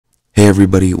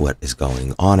everybody, what is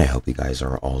going on? I hope you guys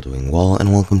are all doing well,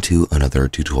 and welcome to another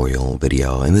tutorial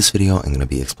video. In this video, I'm going to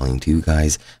be explaining to you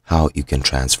guys how you can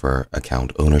transfer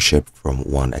account ownership from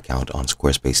one account on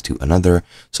Squarespace to another.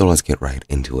 So let's get right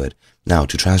into it. Now,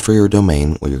 to transfer your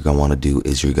domain, what you're going to want to do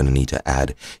is you're going to need to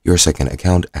add your second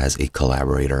account as a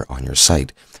collaborator on your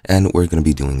site. And we're going to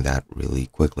be doing that really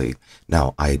quickly.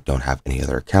 Now, I don't have any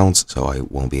other accounts, so I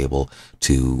won't be able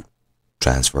to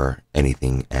transfer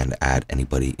anything and add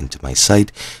anybody into my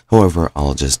site. However,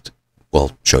 I'll just,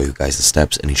 show you guys the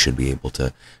steps, and you should be able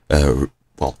to,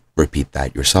 repeat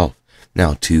that yourself.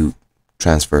 Now, to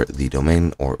transfer the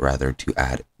domain, or rather to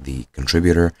add the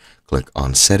contributor, click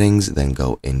on settings, then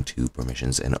go into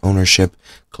permissions and ownership,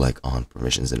 click on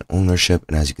permissions and ownership,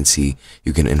 and as you can see,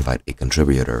 you can invite a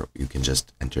contributor. You can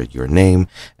just enter your name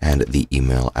and the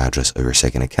email address of your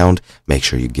second account. Make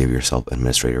sure you give yourself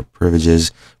administrator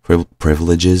privileges,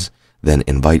 then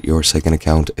invite your second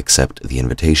account, accept the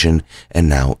invitation, and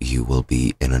now you will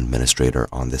be an administrator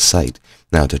on this site.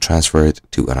 Now, to transfer it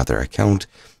to another account,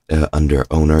 under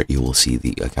owner, you will see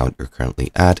the account you're currently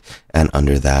at, and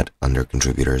under that, under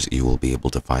contributors, you will be able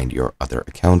to find your other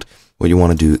account. What you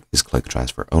want to do is click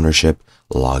transfer ownership,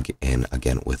 log in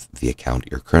again with the account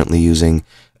you're currently using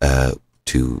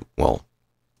to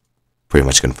pretty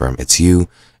much confirm it's you,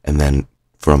 and then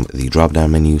from the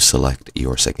drop-down menu, select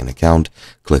your second account,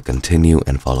 click continue,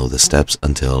 and follow the steps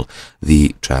until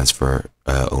the transfer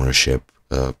ownership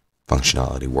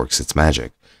functionality works its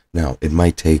magic. Now, it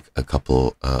might take a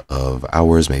couple of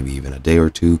hours, maybe even a day or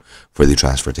two, for the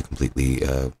transfer to completely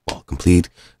complete,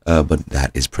 but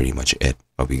that is pretty much it.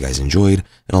 Hope you guys enjoyed,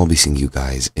 and I'll be seeing you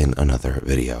guys in another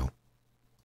video.